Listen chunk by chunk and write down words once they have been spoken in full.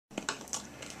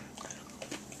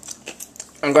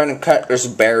I'm going to cut this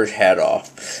bear's head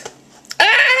off.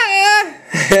 Ah!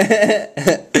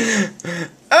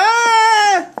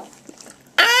 Ah!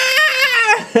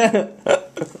 Ah!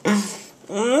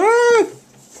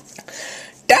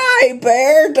 Die,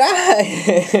 bear,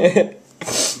 die!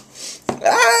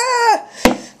 Ah!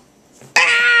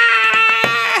 Ah!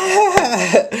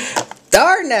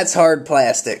 Darn, that's hard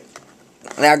plastic.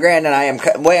 Now, granted,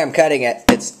 the way I'm cutting it,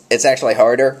 it's actually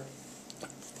harder.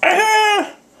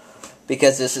 Ah!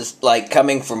 Because this is like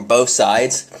coming from both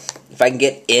sides. If I can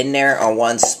get in there on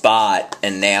one spot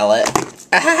and nail it,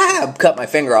 I'll cut my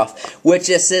finger off, which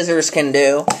this scissors can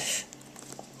do.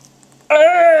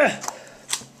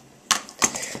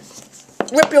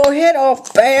 Rip your head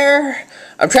off, bear!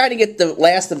 I'm trying to get the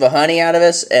last of the honey out of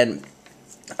this, and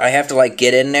I have to like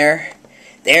get in there.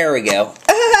 There we go.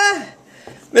 Ah!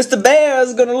 Mr. Bear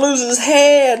is gonna lose his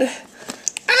head.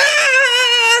 Ah!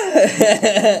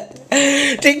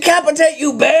 Decapitate,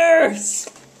 you bears!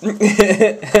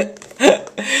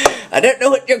 I don't know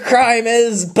what your crime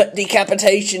is, but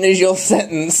decapitation is your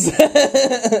sentence.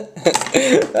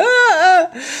 Ah!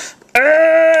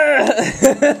 Ah!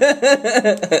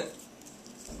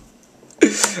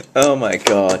 Oh my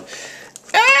god.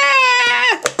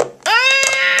 Ah!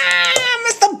 Ah!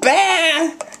 Mr.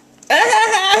 Bear!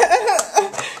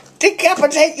 Ah!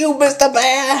 Decapitate you, Mr.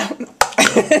 Bear!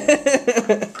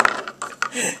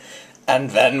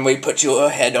 And then we put your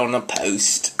head on a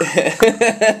post.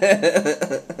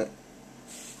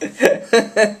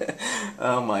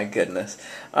 Oh my goodness.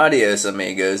 Adios,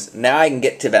 amigos. Now I can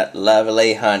get to that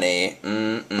lovely honey.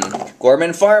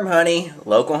 Gorman Farm Honey.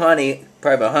 Local honey.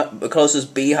 Probably the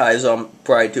closest beehives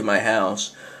probably to my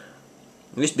house.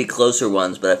 There used to be closer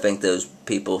ones, but I think those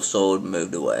people sold and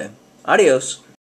moved away. Adios.